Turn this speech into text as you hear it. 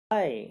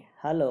Hi,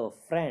 hello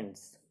friends.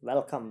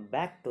 Welcome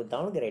back to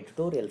Downgrade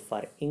tutorial for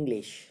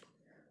English.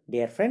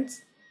 Dear friends,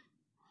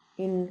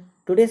 in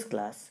today's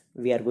class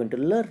we are going to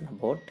learn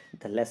about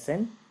the lesson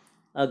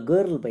A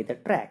Girl by the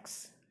Tracks.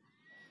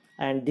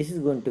 And this is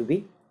going to be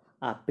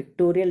a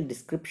pictorial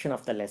description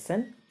of the lesson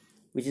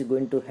which is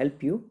going to help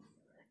you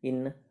in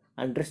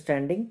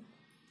understanding,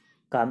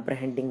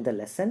 comprehending the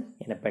lesson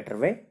in a better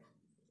way.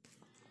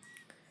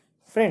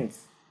 Friends,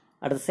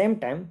 at the same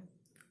time,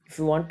 if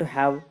you want to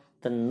have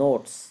the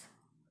notes,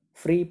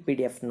 free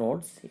PDF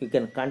notes, you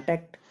can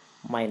contact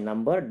my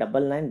number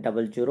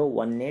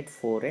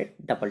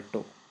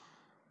 9900184822.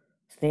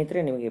 ಸ್ನೇಹಿತರೆ,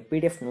 ನಿಮಗೆ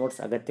PDF notes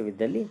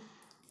ಅಗತ್ಯವಿದ್ದಲ್ಲಿ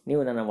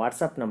ನೀವು ನನ್ನ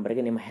WhatsApp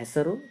ನಂಬರ್ಗೆ ನಿಮ್ಮ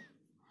ಹೆಸರು,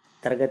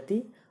 ತರಗತಿ,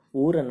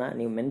 ಊರನ್ನು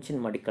ನೀವು ಮೆನ್ಷನ್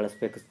ಮಾಡಿ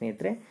ಕಳಿಸ್ಬೇಕು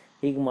ಸ್ನೇಹಿತರೆ.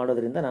 ಹೀಗೆ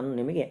ಮಾಡೋದ್ರಿಂದ ನಾನು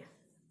ನಿಮಗೆ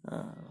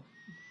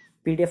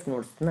PDF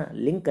ನೋಟ್ಸ್ನ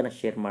ಲಿಂಕನ್ನು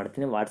ಶೇರ್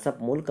ಮಾಡ್ತೀನಿ.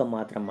 ವಾಟ್ಸಪ್ ಮೂಲಕ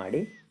ಮಾತ್ರ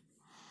ಮಾಡಿ.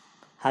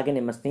 ಹಾಗೆ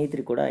ನಿಮ್ಮ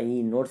ಸ್ನೇಹಿತರು ಕೂಡ ಈ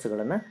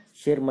ನೋಟ್ಸ್ಗಳನ್ನು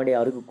ಶೇರ್ ಮಾಡಿ,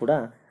 ಅವರಿಗೂ ಕೂಡ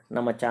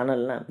ನಮ್ಮ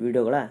ಚಾನಲ್ನ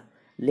ವಿಡಿಯೋಗಳ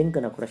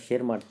ಲಿಂಕನ್ನು ಕೂಡ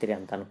ಶೇರ್ ಮಾಡ್ತೀರಿ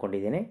ಅಂತ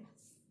ಅಂದ್ಕೊಂಡಿದ್ದೀನಿ.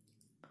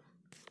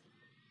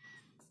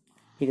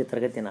 ಹೀಗೆ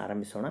ತರಗತಿಯನ್ನು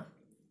ಆರಂಭಿಸೋಣ.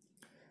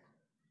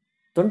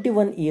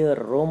 21-year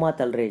Roma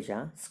Talreja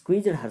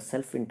squeezed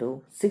herself into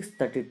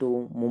 6:32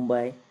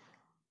 Mumbai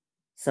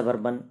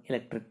suburban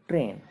electric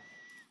train.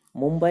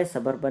 Mumbai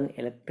suburban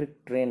electric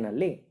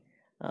ಟ್ರೈನಲ್ಲಿ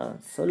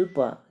ಸ್ವಲ್ಪ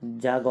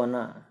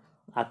ಜಾಗವನ್ನು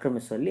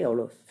ಆಕ್ರಮಿಸುವಲ್ಲಿ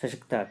ಅವಳು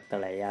ಸಶಕ್ತ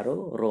ಆಗ್ತಾಳೆ. ಯಾರು?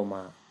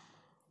 ರೋಮಾ.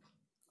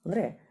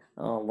 ಅಂದರೆ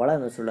ಒಳ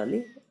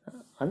ನುಸುಳಲ್ಲಿ,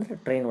 ಅಂದರೆ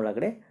ಟ್ರೈನ್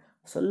ಒಳಗಡೆ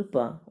ಸ್ವಲ್ಪ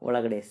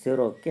ಒಳಗಡೆ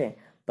ಸೇರೋಕ್ಕೆ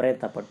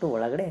ಪ್ರಯತ್ನಪಟ್ಟು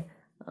ಒಳಗಡೆ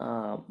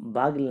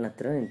ಬಾಗಿಲಿನ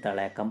ಹತ್ತಿರ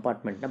ನಿಂತಾಳೆ.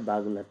 ಕಂಪಾರ್ಟ್ಮೆಂಟ್ನ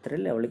ಬಾಗಿಲ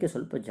ಹತ್ತಿರಲ್ಲಿ ಅವಳಿಗೆ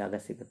ಸ್ವಲ್ಪ ಜಾಗ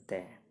ಸಿಗುತ್ತೆ.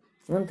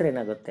 ನಂತರ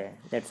ಏನಾಗುತ್ತೆ?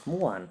 Let's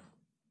move on.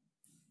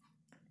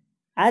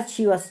 As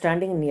she was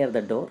standing near the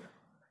door,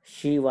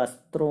 she was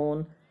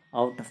throne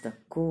out of the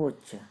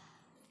coach.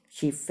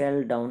 She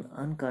fell down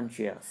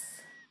unconscious.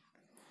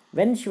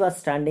 When she was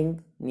standing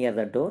near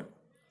the door,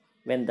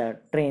 when the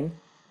train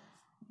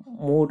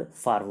moved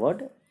forward,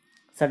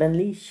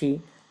 suddenly she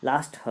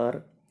lost her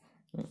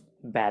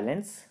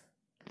balance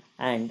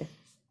and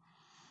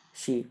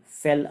she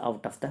fell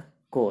out of the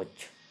coach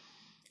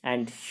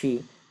and she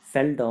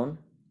fell down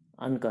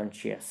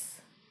unconscious.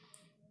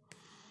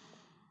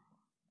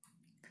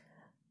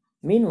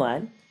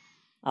 Meanwhile,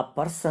 a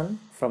person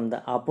from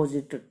the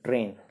opposite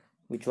train,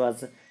 which was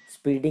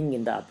speeding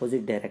in the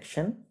opposite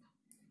direction,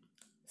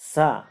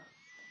 saw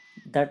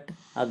that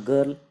a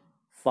girl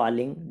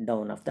falling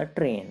down of the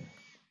train.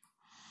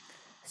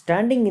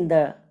 Standing in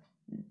the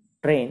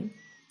train,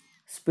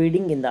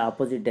 speeding in the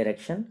opposite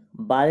direction,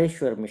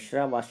 Baleshwar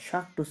Mishra was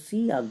shocked to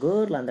see a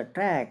girl on the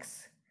tracks.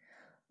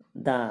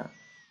 The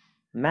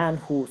man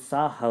who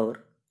saw her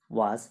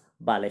was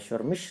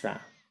Baleshwar Mishra.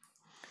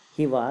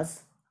 He was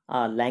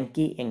a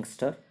lanky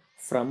youngster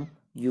from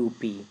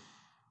UP.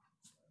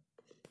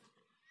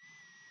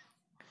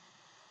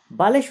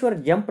 Baleshwar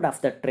jumped off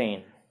the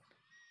train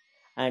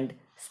and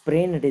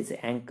sprained his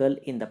ankle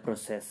in the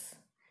process.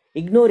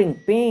 Ignoring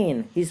pain,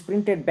 he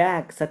sprinted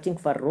back searching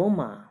for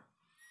Roma.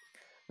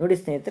 ನೋಡಿ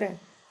ಸ್ನೇಹಿತರೆ,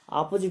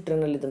 opposite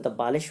ಟ್ರೈನಲ್ಲಿದ್ದಂಥ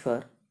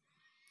Baleshwar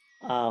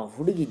ಆ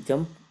ಹುಡುಗಿ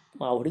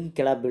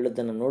ಕೆಳ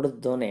ಬೀಳೋದನ್ನು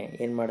ನೋಡಿದ್ದೋನೆ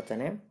ಏನು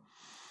ಮಾಡ್ತಾನೆ,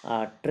 ಆ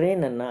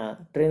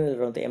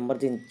ಟ್ರೈನಲ್ಲಿರುವಂಥ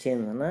emergency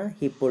ಚೇನನ್ನು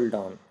ಹಿ full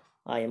down,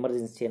 ಆ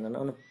emergency ಚೇನನ್ನು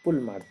ಅವನು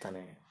ಪುಲ್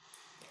ಮಾಡ್ತಾನೆ.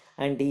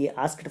 And he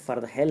asked for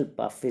the help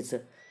of his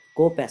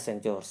co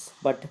passengers,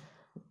 but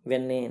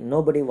when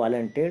nobody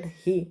volunteered,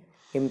 he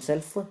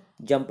himself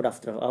jumped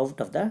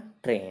out of the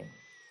train.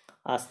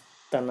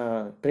 ತನ್ನ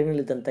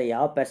ಟ್ರೈನಲ್ಲಿದ್ದಂಥ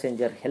ಯಾವ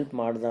ಪ್ಯಾಸೆಂಜರ್ ಹೆಲ್ಪ್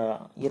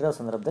ಇರೋ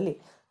ಸಂದರ್ಭದಲ್ಲಿ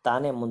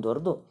ತಾನೇ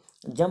ಮುಂದುವರೆದು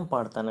ಜಂಪ್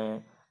ಮಾಡ್ತಾನೆ.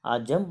 ಆ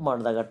ಜಂಪ್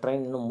ಮಾಡಿದಾಗ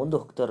ಟ್ರೈನ್ ಇನ್ನೂ ಮುಂದೆ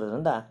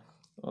ಹೋಗ್ತಿರೋದ್ರಿಂದ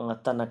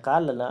ತನ್ನ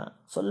ಕಾಲನ್ನು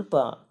ಸ್ವಲ್ಪ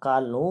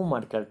ನೋವು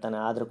ಮಾಡ್ಕೊಳ್ತಾನೆ.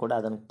 ಆದರೂ ಕೂಡ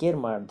ಅದನ್ನು ಕೇರ್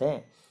ಮಾಡದೆ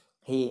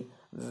ಹಿ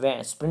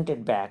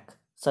ಸ್ಪ್ರಿಂಟೆಡ್ back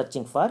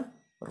searching for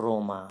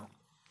ರೋಮಾ.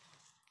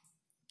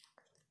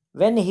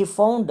 When he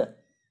found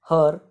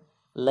Har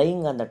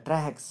lying on the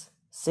tracks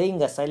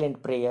saying a silent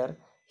prayer,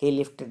 he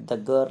lifted the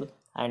girl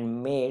and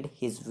made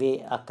his way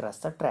across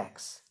the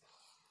tracks.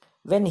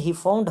 When he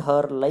found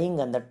her lying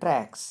on the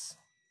tracks,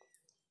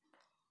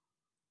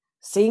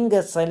 saying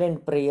a silent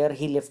prayer,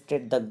 he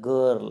lifted the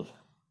girl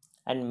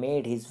and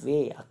made his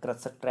way across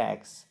the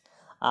tracks.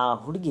 ಆ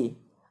ಹುಡುಗಿ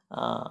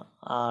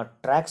ಆ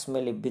tax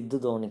ಮೇಲೆ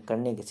ಬಿದ್ದುದು ಅವನಿಗೆ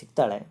ಕಣ್ಣಿಗೆ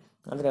ಸಿಗ್ತಾಳೆ.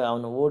 ಅಂದರೆ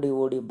ಅವನು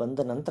ಓಡಿ ಬಂದ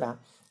ನಂತರ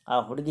ಆ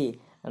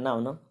ಹುಡುಗಿಯನ್ನು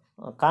ಅವನು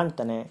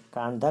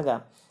ಕಾಣ್ದಾಗ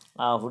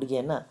ಆ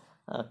ಹುಡುಗಿಯನ್ನು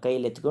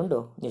ಕೈಯಲ್ಲಿ ಎತ್ಕೊಂಡು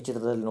ನೀವು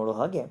ಚಿತ್ರದಲ್ಲಿ ನೋಡೋ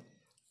ಹಾಗೆ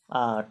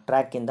ಆ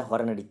ಟ್ರ್ಯಾಕಿಂದ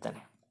ಹೊರ ನಡೀತಾನೆ.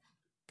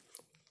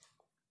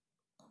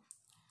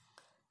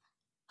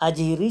 As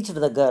he reached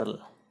the girl,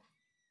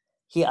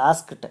 he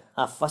asked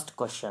a first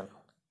question,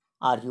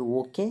 "Are you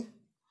okay?"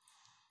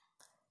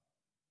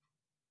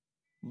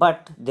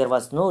 But there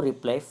was no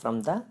reply from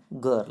the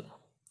girl.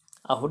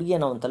 ಆ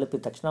ಹುಡುಗಿಯನ್ನು ಅವನು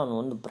ತಲುಪಿದ ತಕ್ಷಣ ಅವನು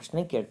ಒಂದು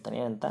ಪ್ರಶ್ನೆ ಕೇಳ್ತಾನೆ,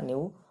 ಏನಂತ,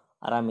 ನೀವು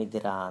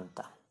ಆರಾಮಿದ್ದೀರಾ ಅಂತ.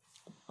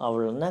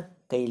 ಅವಳನ್ನು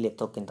ಕೈಯಲ್ಲಿ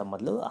ಎತ್ತೋಕ್ಕಿಂತ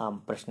ಮೊದಲು ಆ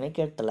ಪ್ರಶ್ನೆ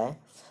ಕೇಳ್ತಾಳೆ,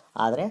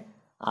 ಆದರೆ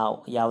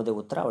ಯಾವುದೇ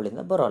ಉತ್ತರ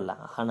ಅವಳಿಂದ ಬರೋಲ್ಲ.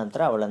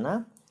 ಆನಂತರ ಅವಳನ್ನು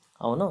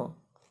ಅವನು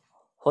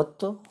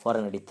ಹೊತ್ತು ಹೊರ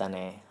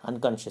ನಡೀತಾನೆ,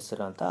 ಅನ್ಕಾನ್ಷಿಯಸ್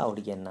ಇರೋಂಥ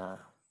ಹುಡುಗಿಯನ್ನು.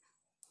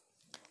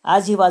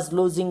 As he was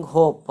losing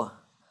hope,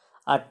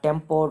 A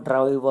tempo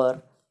driver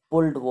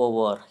pulled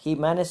over. He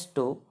managed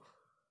to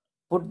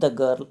put the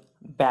girl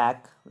back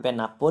when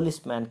a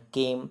policeman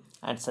came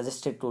and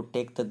suggested to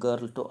take the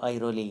girl to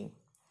Airoli.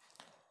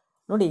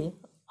 ನೋಡಿ,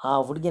 ಆ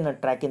ಹುಡುಗಿನ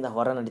ಟ್ರ್ಯಾಕಿಂದ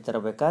ಹೊರ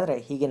ನಡೀತಿರಬೇಕಾದ್ರೆ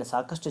ಹೀಗಿನ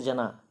ಸಾಕಷ್ಟು ಜನ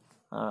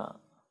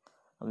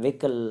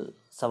ವೆಹಿಕಲ್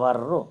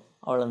ಸವಾರರು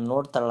ಅವಳನ್ನು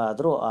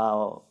ನೋಡ್ತಾಳಾದರೂ, ಆ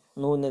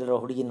ನೋವಿನಲ್ಲಿರೋ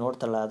ಹುಡುಗಿ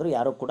ನೋಡ್ತಾಳಾದರೂ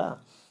ಯಾರೂ ಕೂಡ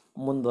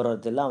ಮುಂದೆ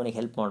ಬರೋದಿಲ್ಲ ಅವನಿಗೆ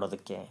ಹೆಲ್ಪ್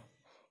ಮಾಡೋದಕ್ಕೆ.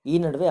 ಈ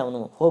ನಡುವೆ ಅವನು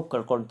ಹೋಪ್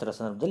ಕಳ್ಕೊಳ್ತಿರೋ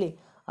ಸಂದರ್ಭದಲ್ಲಿ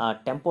ಆ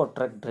ಟೆಂಪೋ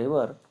ಟ್ರಕ್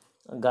ಡ್ರೈವರ್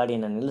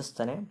ಗಾಡಿಯನ್ನು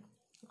ನಿಲ್ಲಿಸ್ತಾನೆ.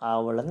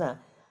 ಅವಳನ್ನು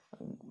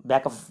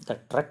ಬ್ಯಾಕ್ ಆಫ್ ದ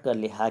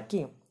ಟ್ರಕ್ಕಲ್ಲಿ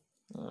ಹಾಕಿ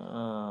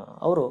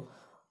ಅವರು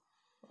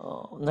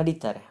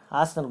ನಡೀತಾರೆ.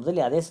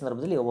 ಅದೇ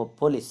ಸಂದರ್ಭದಲ್ಲಿ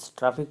ಒಬ್ಬ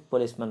ಟ್ರಾಫಿಕ್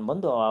ಪೊಲೀಸ್ಮನ್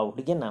ಬಂದು ಆ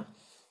ಹುಡುಗಿಯನ್ನು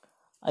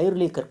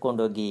ಐರೋಲಿ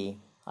ಕರ್ಕೊಂಡೋಗಿ,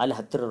 ಅಲ್ಲಿ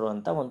ಹತ್ತಿರ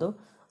ಇರುವಂಥ ಒಂದು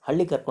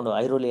ಹಳ್ಳಿ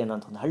ಐರೋಲಿ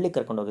ಅನ್ನೋಂಥ ಒಂದು ಹಳ್ಳಿ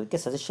ಕರ್ಕೊಂಡು ಹೋಗೋದಕ್ಕೆ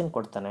ಸಜೆಷನ್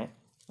ಕೊಡ್ತಾನೆ.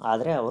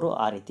 ಆದರೆ ಅವರು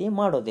ಆ ರೀತಿ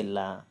ಮಾಡೋದಿಲ್ಲ.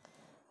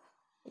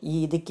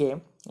 ಇದಕ್ಕೆ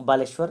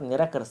ಬಾಲೇಶ್ವರ್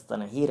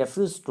ನಿರಾಕರಿಸ್ತಾನೆ. ಹಿ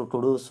refuse to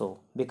do so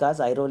because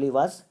Airoli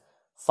was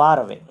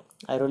far away.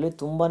 Airoli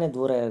ತುಂಬಾ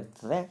ದೂರ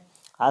ಇರ್ತದೆ.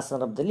 ಆ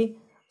ಸಂದರ್ಭದಲ್ಲಿ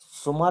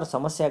ಸುಮಾರು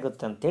ಸಮಸ್ಯೆ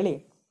ಆಗುತ್ತೆ ಅಂಥೇಳಿ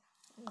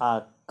ಆ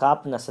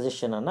ಕಾಪ್ನ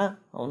ಸಜೆಷನನ್ನು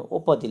ಅವನು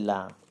ಒಪ್ಪೋದಿಲ್ಲ.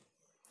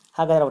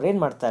 ಹಾಗಾದರೆ ಅವ್ರು ಏನು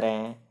ಮಾಡ್ತಾರೆ?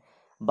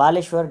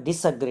 Baleshwar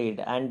ಡಿಸ್ಅಗ್ರೀಡ್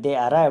and they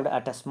arrived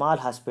at a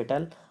small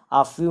hospital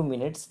a few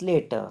minutes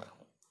later.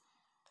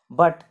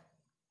 But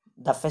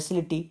the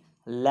facility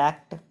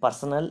lacked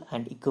personnel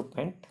and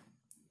equipment.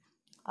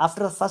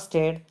 After the first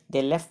aid,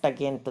 they left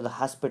again to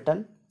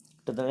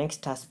the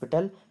next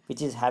hospital,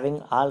 which is having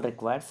all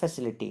required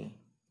facility.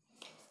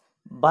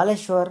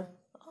 Baleshwar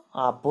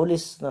ಆ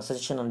ಪೊಲೀಸ್ನ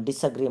ಸಜೆಷನನ್ನು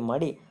disagree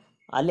ಮಾಡಿ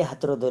ಅಲ್ಲಿ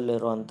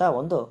ಹತ್ತಿರದಲ್ಲಿರುವಂಥ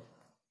ಒಂದು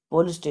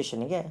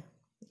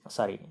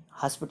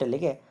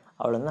ಹಾಸ್ಪಿಟಲಿಗೆ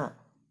ಅವಳನ್ನು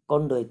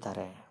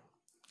ಕೊಂಡೊಯ್ತಾರೆ.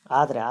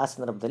 ಆದರೆ ಆ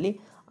ಸಂದರ್ಭದಲ್ಲಿ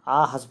ಆ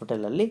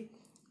ಹಾಸ್ಪಿಟಲಲ್ಲಿ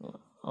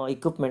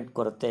ಇಕ್ವಿಪ್ಮೆಂಟ್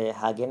ಕೊರತೆ,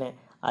 ಹಾಗೆಯೇ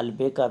ಅಲ್ಲಿ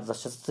ಬೇಕಾದ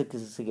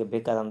ಶಸ್ತ್ರಚಿಕಿತ್ಸೆಗೆ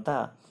ಬೇಕಾದಂಥ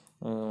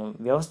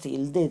ವ್ಯವಸ್ಥೆ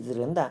ಇಲ್ಲದೇ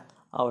ಇದ್ದರಿಂದ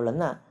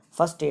ಅವಳನ್ನು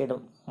ಫಸ್ಟ್ ಏಡ್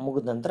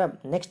ಮುಗಿದ ನಂತರ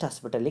ನೆಕ್ಸ್ಟ್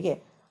ಹಾಸ್ಪಿಟಲಿಗೆ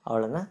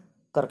ಅವಳನ್ನು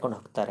ಕರ್ಕೊಂಡು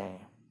ಹೋಗ್ತಾರೆ.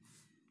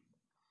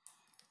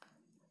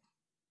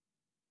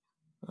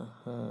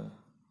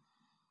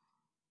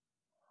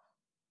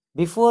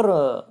 Before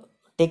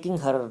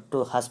taking her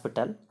to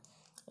hospital,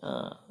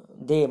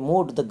 they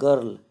moved the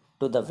girl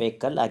to the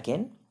vehicle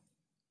again.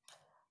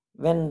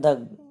 When the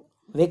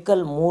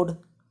vehicle moved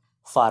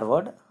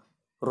forward,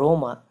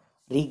 Roma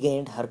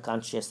regained her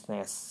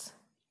consciousness.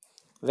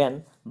 When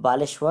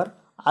Baleshwar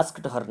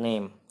asked her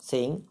name,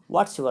 saying,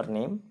 "What's your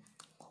name?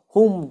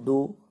 Whom do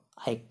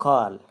I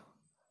call?"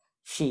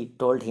 she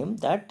told him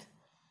that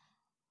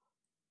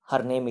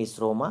her name is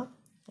Roma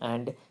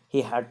and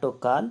he had to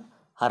call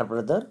her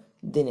brother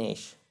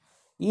Dinesh.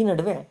 ಈ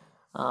ನಡುವೆ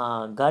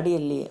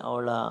ಗಾಡಿಯಲ್ಲಿ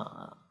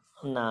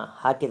ಅವಳನ್ನು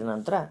ಹಾಕಿದ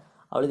ನಂತರ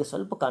ಅವಳಿಗೆ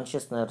ಸ್ವಲ್ಪ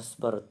consciousness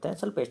ಬರುತ್ತೆ,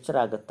 ಸ್ವಲ್ಪ ಎಚ್ಚರ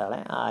ಆಗುತ್ತಾಳೆ.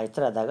 ಆ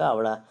ಎಚ್ಚರ ಆದಾಗ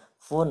ಅವಳ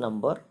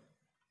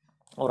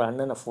ಅವರ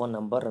ಅಣ್ಣನ ಫೋನ್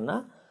ನಂಬರನ್ನು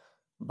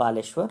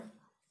ಬಾಲೇಶ್ವರ್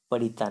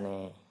ಪಡಿತಾನೆ.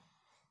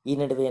 ಈ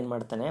ನಡುವೆ ಏನು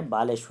ಮಾಡ್ತಾನೆ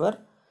ಬಾಲೇಶ್ವರ್,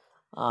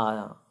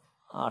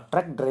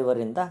 ಟ್ರಕ್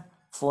ಡ್ರೈವರಿಂದ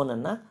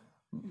ಫೋನನ್ನು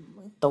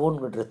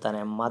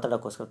ತೊಗೊಂಡ್ಬಿಟ್ಟಿರ್ತಾನೆ,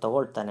 ಮಾತಾಡೋಕ್ಕೋಸ್ಕರ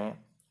ತೊಗೊಳ್ತಾನೆ.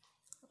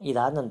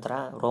 ಇದಾದ ನಂತರ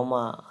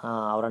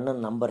ಅವ್ರ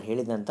ಅಣ್ಣನ ನಂಬರ್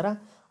ಹೇಳಿದ ನಂತರ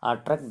ಆ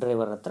ಟ್ರಕ್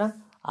ಡ್ರೈವರ್ ಹತ್ರ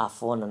ಆ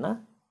ಫೋನನ್ನು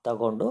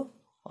ತಗೊಂಡು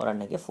ಅವ್ರ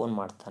ಅಣ್ಣಗೆ ಫೋನ್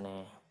ಮಾಡ್ತಾನೆ.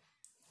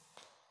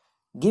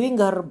 Giving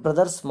her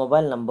brother's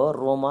mobile number,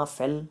 Roma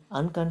fell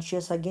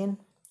unconscious again.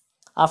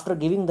 After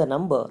giving the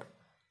number,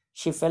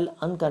 she fell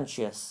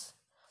unconscious.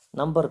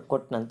 Number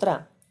ಕೊಟ್ಟ ನಂತರ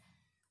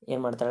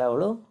ಏನು ಮಾಡ್ತಾಳೆ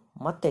ಅವಳು?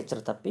 ಮತ್ತೆ ಎಚ್ಚರ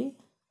ತಪ್ಪಿ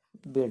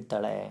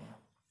ಬೀಳ್ತಾಳೆ.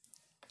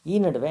 ಈ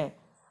ನಡುವೆ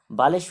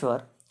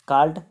Baleshwar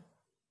called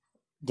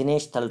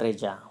Dinesh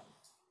Talreja.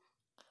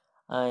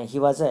 He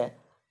was a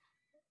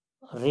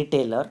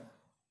retailer.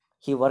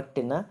 He worked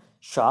in a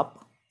shop.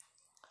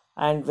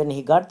 And when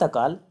he got the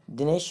call,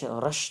 Dinesh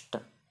rushed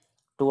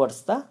towards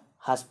the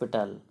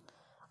hospital.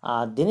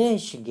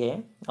 ದಿನೇಶ್ಗೆ,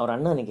 ಅವ್ರ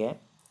ಅಣ್ಣನಿಗೆ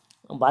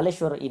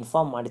ಬಾಲೇಶ್ವರ್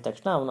ಇನ್ಫಾರ್ಮ್ ಮಾಡಿದ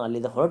ತಕ್ಷಣ ಅವನು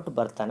ಅಲ್ಲಿಂದ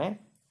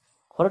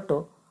ಹೊರಟು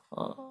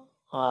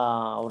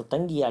ಅವ್ರ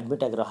ತಂಗಿ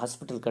ಅಡ್ಮಿಟ್ ಆಗಿರೋ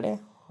ಹಾಸ್ಪಿಟಲ್ ಕಡೆ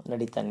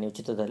ನಡೀತಾನೆ. ನೀವು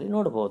ಚಿತ್ರದಲ್ಲಿ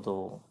ನೋಡ್ಬೋದು.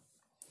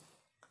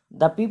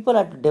 The people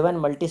at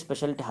divine multi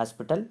speciality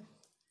hospital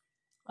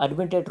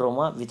admitted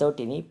ರೋಮಾ without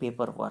any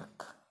paper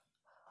work.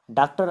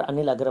 Doctor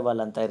Anil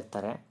Agarwal ಅಂತ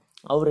ಇರ್ತಾರೆ.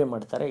 ಅವ್ರೇನು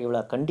ಮಾಡ್ತಾರೆ, ಇವಳ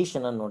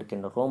ಕಂಡೀಷನನ್ನು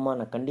ನೋಡ್ಕೊಂಡು,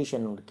 ರೋಮಾನ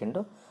ಕಂಡೀಷನ್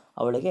ನೋಡ್ಕೊಂಡು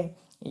ಅವಳಿಗೆ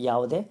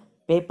ಯಾವುದೇ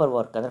ಪೇಪರ್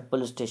ವರ್ಕ್ ಅಂದರೆ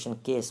ಪೊಲೀಸ್ ಸ್ಟೇಷನ್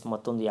ಕೇಸ್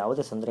ಮತ್ತೊಂದು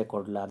ಯಾವುದೇ ತೊಂದರೆ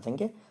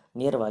ಕೊಡಲಾರ್ದಂಗೆ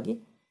ನೇರವಾಗಿ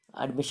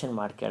ಅಡ್ಮಿಷನ್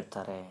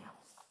ಮಾಡ್ಕೊಳ್ತಾರೆ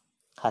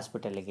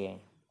ಹಾಸ್ಪಿಟಲಿಗೆ.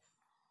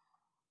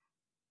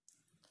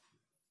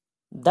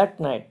 That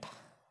night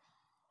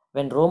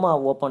when ರೋಮಾ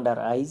opened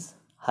Har ice,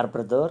 her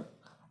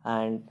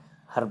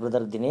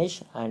brother Dinesh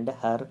and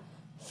her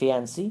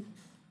fiancée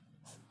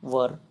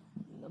var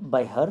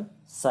by her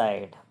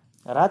side.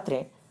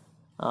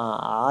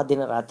 ಆ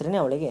ದಿನ ರಾತ್ರಿನೇ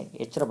ಅವಳಿಗೆ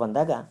ಎಚ್ಚರ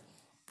ಬಂದಾಗ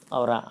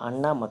ಅವರ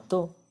ಅಣ್ಣ ಮತ್ತು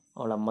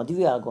ಅವಳ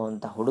ಮದುವೆ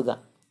ಆಗುವಂಥ ಹುಡುಗ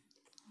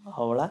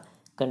ಅವಳ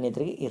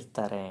ಕಣ್ಣೆದುರಿಗೆ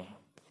ಇರ್ತಾರೆ.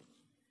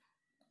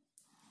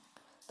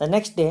 The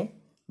next day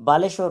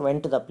Baleshwar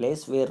went to the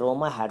place where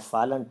ರೋಮಾ had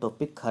fallen to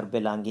pick Har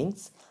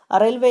belongings. A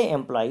railway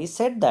employee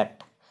said that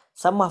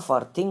some of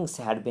our things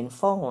had been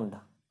found.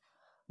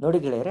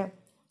 ನೋಡಿ ಗೆಳೆಯರೆ,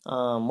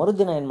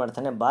 ಮರುದಿನ ಏನು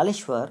ಮಾಡ್ತಾನೆ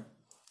ಬಾಲೇಶ್ವರ್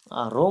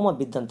ಆ ರೋಮ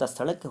ಬಿದ್ದಂಥ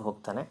ಸ್ಥಳಕ್ಕೆ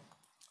ಹೋಗ್ತಾನೆ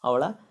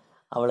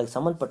ಅವಳಿಗೆ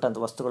ಸಂಬಂಧಪಟ್ಟಂಥ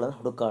ವಸ್ತುಗಳನ್ನು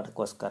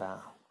ಹುಡುಕಾಡೋಕ್ಕೋಸ್ಕರ.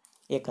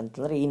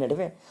 ಏಕಂತಂದರೆ ಈ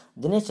ನಡುವೆ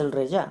ದಿನೇಶ್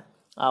ಅಲ್ರೇಜ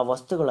ಆ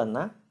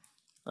ವಸ್ತುಗಳನ್ನು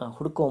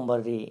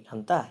ಹುಡ್ಕೊಂಬರ್ರಿ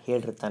ಅಂತ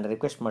ಹೇಳಿರ್ತಾನೆ,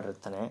 ರಿಕ್ವೆಸ್ಟ್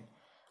ಮಾಡಿರ್ತಾನೆ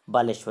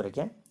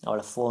ಬಾಲೇಶ್ವರಿಗೆ.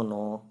 ಅವಳ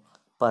ಫೋನು,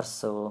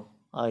 ಪರ್ಸು,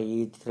 ಈ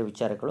ಥರ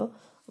ವಿಚಾರಗಳು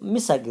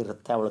ಮಿಸ್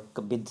ಆಗಿರುತ್ತೆ ಅವಳ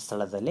ಬಿದ್ದ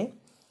ಸ್ಥಳದಲ್ಲಿ.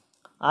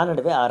 ಆ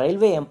ನಡುವೆ ಆ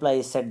railway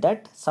employee said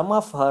that some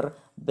of her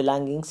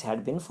belongings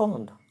had been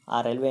found. ಆ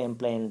ರೈಲ್ವೆ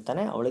ಎಂಪ್ಲಾಯಿ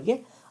ಅಂತಾನೆ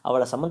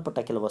ಅವಳ ಸಂಬಂಧಪಟ್ಟ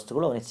ಕೆಲವು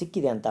ವಸ್ತುಗಳು ಅವನಿಗೆ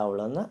ಸಿಕ್ಕಿದೆ ಅಂತ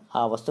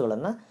ಆ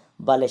ವಸ್ತುಗಳನ್ನು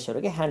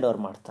ಬಾಲೇಶ್ವರಿಗೆ ಹ್ಯಾಂಡ್ ಓವರ್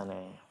ಮಾಡ್ತಾನೆ.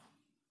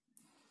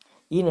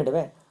 ಈ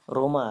ನಡುವೆ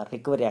ರೋಮಾ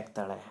ರಿಕವರಿ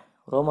ಆಗ್ತಾಳೆ.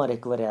 ರೋಮಾ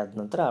ರಿಕವರಿ ಆದ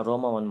ನಂತರ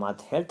ರೋಮಾ ಒಂದು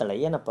ಮಾತು ಹೇಳ್ತಾಳೆ,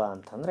 ಏನಪ್ಪ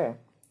ಅಂತಂದರೆ,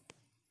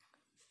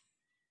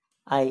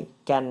 I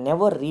can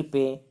never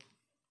repay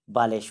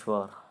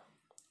Baleshwar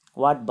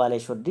what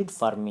Baleshwar did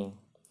for me.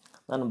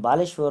 ನಾನು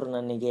ಬಾಲೇಶ್ವರ್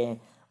ನನಗೆ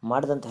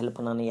ಮಾಡಿದಂಥ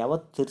ಹೆಲ್ಪ್ ನಾನು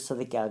ಯಾವತ್ತೂ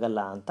ತೀರಿಸೋದಕ್ಕೆ ಆಗಲ್ಲ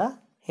ಅಂತ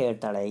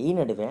ಹೇಳ್ತಾಳೆ. ಈ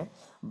ನಡುವೆ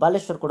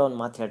ಬಾಲೇಶ್ವರ್ ಕೂಡ ಒಂದು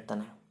ಮಾತು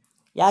ಹೇಳ್ತಾನೆ,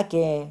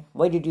 ಯಾಕೆ,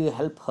 why did you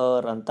help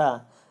her ಅಂತ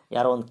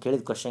ಯಾರೋ ಒಂದು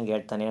ಕೇಳಿದ ಕ್ವಶನ್ಗೆ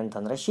ಹೇಳ್ತಾನೆ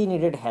ಅಂತಂದರೆ, ಶಿ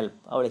ನೀಡೆಡ್ ಹೆಲ್ಪ್,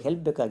 ಅವಳಿಗೆ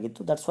ಹೆಲ್ಪ್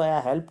ಬೇಕಾಗಿತ್ತು, ದಟ್ಸ್ ವೈ ಐ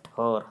ಹೆಲ್ಪ್ಡ್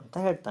ಹರ್ ಅಂತ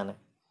ಹೇಳ್ತಾನೆ.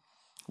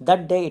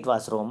 That day it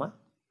was ರೋಮಾ,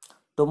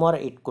 tomorrow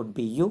it could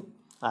be you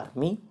are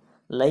me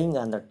lying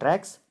on the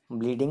tracks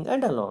bleeding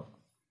and alone.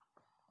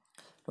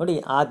 ನೋಡಿ,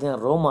 ಆ ದಿನ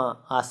ರೋಮಾ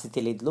ಆ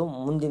ಸ್ಥಿತಿಯಲ್ಲಿದ್ದಲು.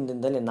 ಮುಂದಿನ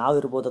ದಿನದಲ್ಲಿ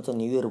ನಾವಿರ್ಬೋದು ಅಥವಾ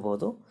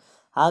ನೀವಿರ್ಬೋದು.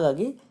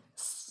 ಹಾಗಾಗಿ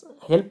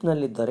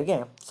ಹೆಲ್ಪ್ನಲ್ಲಿದ್ದವರಿಗೆ,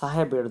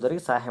 ಸಹಾಯ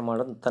ಬೇಡದವರಿಗೆ ಸಹಾಯ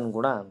ಮಾಡೋದು ತನ್ನ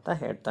ಗುಣ ಅಂತ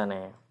ಹೇಳ್ತಾನೆ.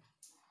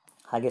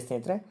 ಹಾಗೆ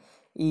ಸ್ನೇಹಿತರೆ,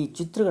 ಈ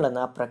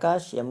ಚಿತ್ರಗಳನ್ನು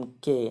ಪ್ರಕಾಶ್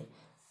MK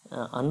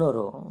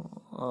ಅನ್ನೋರು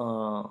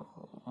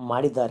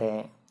ಮಾಡಿದ್ದಾರೆ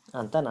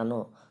ಅಂತ ನಾನು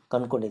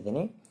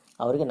ಕಂಡುಕೊಂಡಿದ್ದೀನಿ.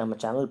 ಅವರಿಗೆ ನಮ್ಮ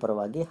ಚಾನಲ್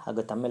ಪರವಾಗಿ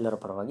ಹಾಗೂ ತಮ್ಮೆಲ್ಲರ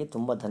ಪರವಾಗಿ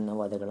ತುಂಬ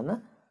ಧನ್ಯವಾದಗಳನ್ನು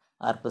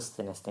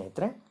ಅರ್ಪಿಸ್ತೇನೆ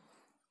ಸ್ನೇಹಿತರೆ.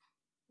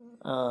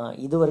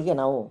 ಇದುವರೆಗೆ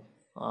ನಾವು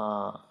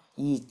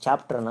ಈ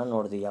ಚಾಪ್ಟರ್ನ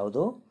ನೋಡಿದ್ವಿ,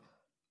 ಯಾವುದು,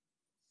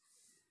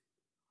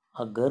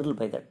 a girl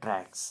by the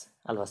tracks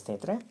ಅಲ್ವಾ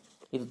ಸ್ನೇಹಿತರೆ.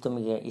 ಇದು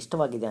ತಮಗೆ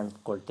ಇಷ್ಟವಾಗಿದೆ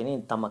ಅಂದ್ಕೊಳ್ತೀನಿ.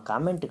 ತಮ್ಮ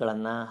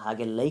ಕಾಮೆಂಟ್ಗಳನ್ನು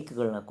ಹಾಗೆ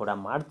ಲೈಕ್ಗಳನ್ನ ಕೂಡ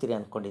ಮಾಡ್ತೀರಿ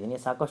ಅಂದ್ಕೊಂಡಿದ್ದೀನಿ.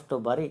 ಸಾಕಷ್ಟು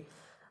ಬಾರಿ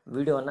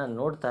ವಿಡಿಯೋನ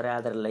ನೋಡ್ತಾರೆ,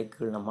 ಆದರೆ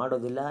ಲೈಕ್ಗಳನ್ನ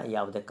ಮಾಡೋದಿಲ್ಲ,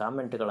 ಯಾವುದೇ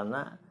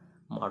ಕಾಮೆಂಟ್ಗಳನ್ನು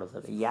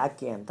ಮಾಡೋದಿಲ್ಲ.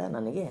 ಯಾಕೆ ಅಂತ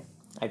ನನಗೆ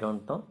ಐ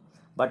ಡೋಂಟ್ ನೋ.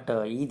 ಬಟ್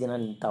ಈ ದಿನ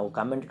ತಾವು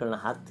ಕಾಮೆಂಟ್ಗಳನ್ನ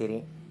ಹಾಕ್ತೀರಿ,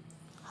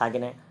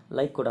 ಹಾಗೆಯೇ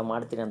ಲೈಕ್ ಕೂಡ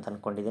ಮಾಡ್ತೀರಿ ಅಂತ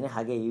ಅಂದ್ಕೊಂಡಿದ್ದೀನಿ.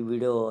 ಹಾಗೆ ಈ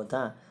ವಿಡಿಯೋದ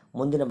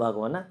ಮುಂದಿನ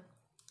ಭಾಗವನ್ನು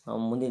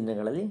ಮುಂದಿನ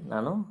ದಿನಗಳಲ್ಲಿ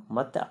ನಾನು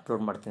ಮತ್ತೆ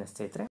ಅಪ್ಲೋಡ್ ಮಾಡ್ತೀನಿ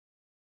ಸ್ನೇಹಿತರೆ.